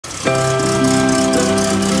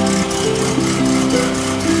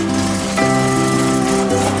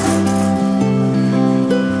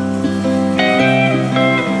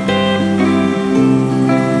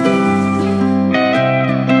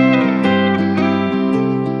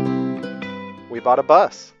bought a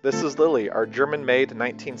bus. This is Lily, our German-made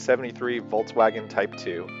 1973 Volkswagen Type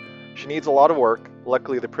 2. She needs a lot of work.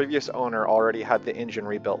 Luckily, the previous owner already had the engine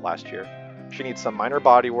rebuilt last year. She needs some minor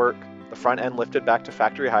body work, the front end lifted back to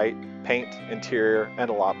factory height, paint, interior, and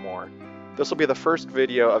a lot more. This will be the first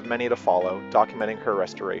video of many to follow, documenting her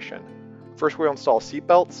restoration. First, we'll install seat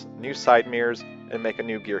belts, new side mirrors, and make a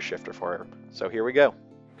new gear shifter for her. So here we go.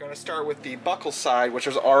 I'm going to start with the buckle side, which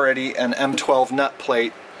is already an M12 nut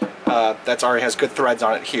plate that already has good threads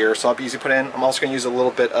on it here, so I'll be easy to put in. I'm also going to use a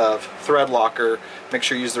little bit of thread locker. Make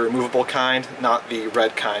sure you use the removable kind, not the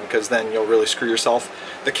red kind, because then you'll really screw yourself.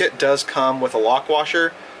 The kit does come with a lock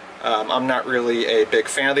washer. I'm not really a big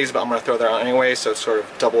fan of these, but I'm going to throw that on anyway, so it's sort of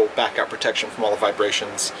double backup protection from all the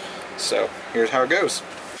vibrations. So here's how it goes.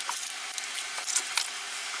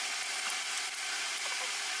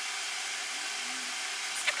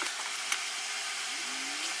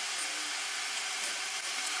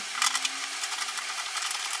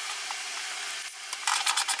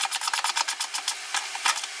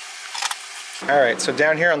 Alright, so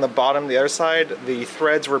down here on the bottom, the other side, the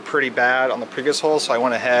threads were pretty bad on the previous hole, so I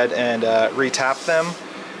went ahead and re-tapped them.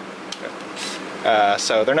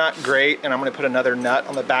 So they're not great, and I'm going to put another nut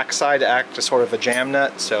on the back side to act as sort of a jam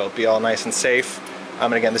nut, so it'll be all nice and safe.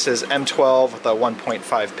 And again, this is M12 with a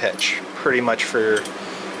 1.5 pitch, pretty much for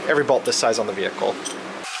every bolt this size on the vehicle.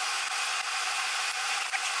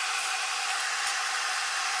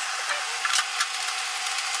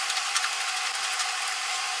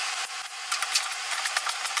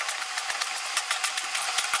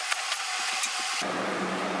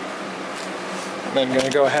 I'm going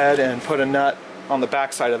to go ahead and put a nut on the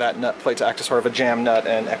back side of that nut plate to act as sort of a jam nut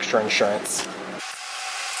and extra insurance.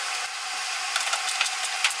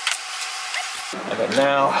 And then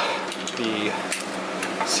now the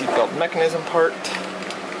seatbelt mechanism part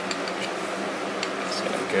is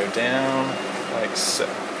going to go down like so.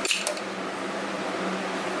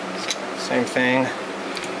 Same thing,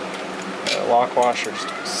 lock washer just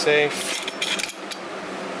to be safe,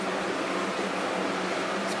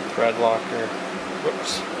 some thread locker.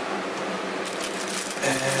 Whoops.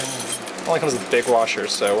 And it only comes with big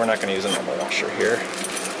washers, so we're not going to use a normal washer here.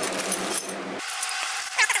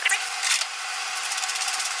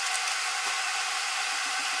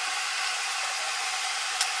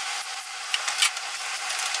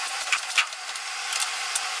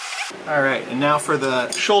 Alright, and now for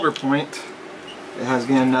the shoulder point. It has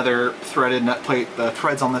again another threaded nut plate. The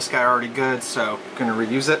threads on this guy are already good, so I'm going to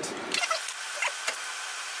reuse it.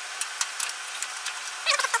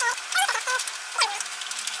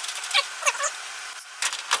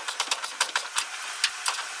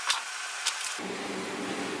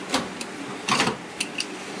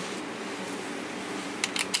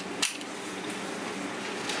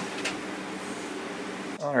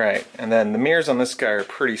 Alright, and then the mirrors on this guy are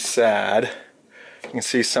pretty sad. You can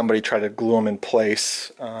see somebody tried to glue them in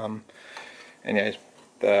place. And yeah,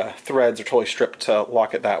 the threads are totally stripped to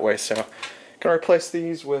lock it that way. So I'm going to replace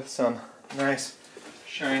these with some nice,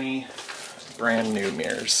 shiny, brand new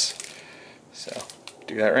mirrors. So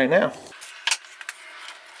do that right now.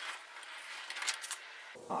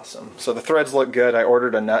 Awesome. So the threads look good. I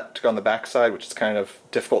ordered a nut to go on the back side, which is kind of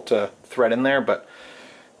difficult to thread in there, but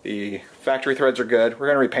the factory threads are good. We're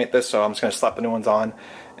going to repaint this, so I'm just going to slap the new ones on.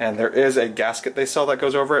 And there is a gasket they sell that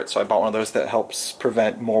goes over it, so I bought one of those that helps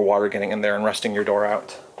prevent more water getting in there and rusting your door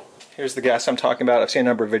out. Here's the gasket I'm talking about. I've seen a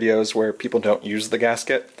number of videos where people don't use the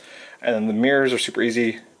gasket. And then the mirrors are super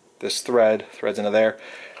easy. This thread threads into there.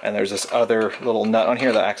 And there's this other little nut on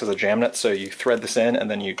here that acts as a jam nut, so you thread this in and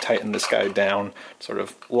then you tighten this guy down, sort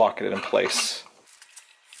of lock it in place.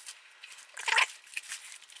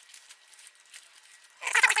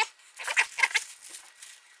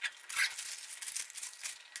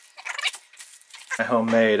 My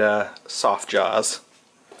homemade soft jaws.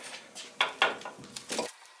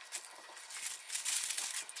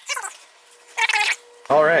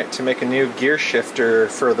 Alright, to make a new gear shifter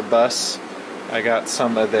for the bus, I got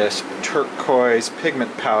some of this turquoise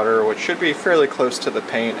pigment powder, which should be fairly close to the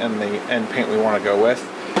paint and the end paint we want to go with.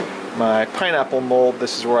 My pineapple mold,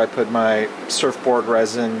 this is where I put my surfboard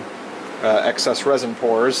resin, excess resin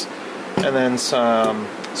pores, and then some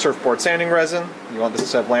surfboard sanding resin. You want this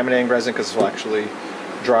instead of laminating resin because this will actually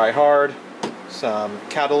dry hard. Some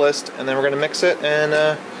catalyst, and then we're going to mix it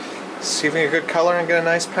and see if we get a good color and get a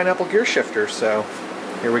nice pineapple gear shifter. So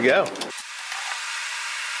here we go.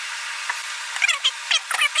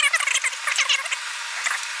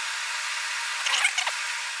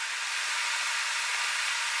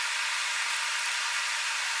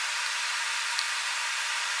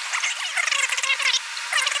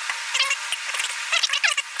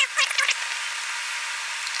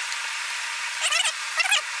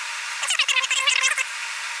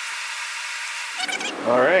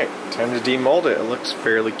 Time to demold it. It looks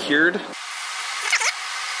fairly cured.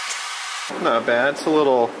 Not bad. It's a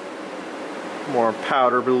little more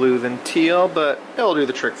powder blue than teal, but it'll do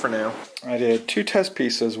the trick for now. I did 2 test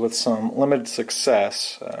pieces with some limited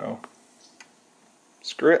success, so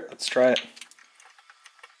screw it, let's try it.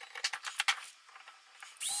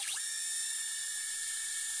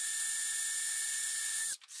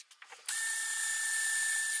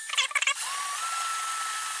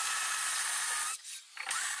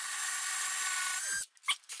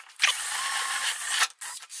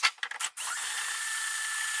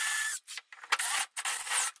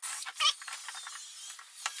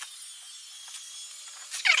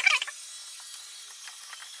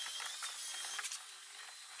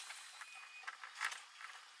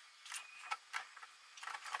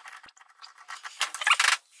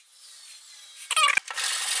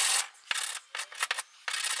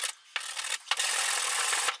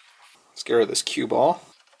 Let's get rid of this cue ball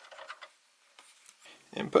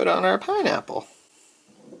and put on our pineapple.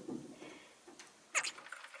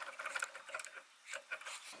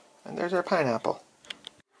 And there's our pineapple.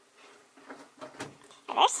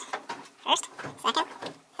 Reverse, first, second,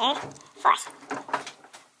 third, fourth.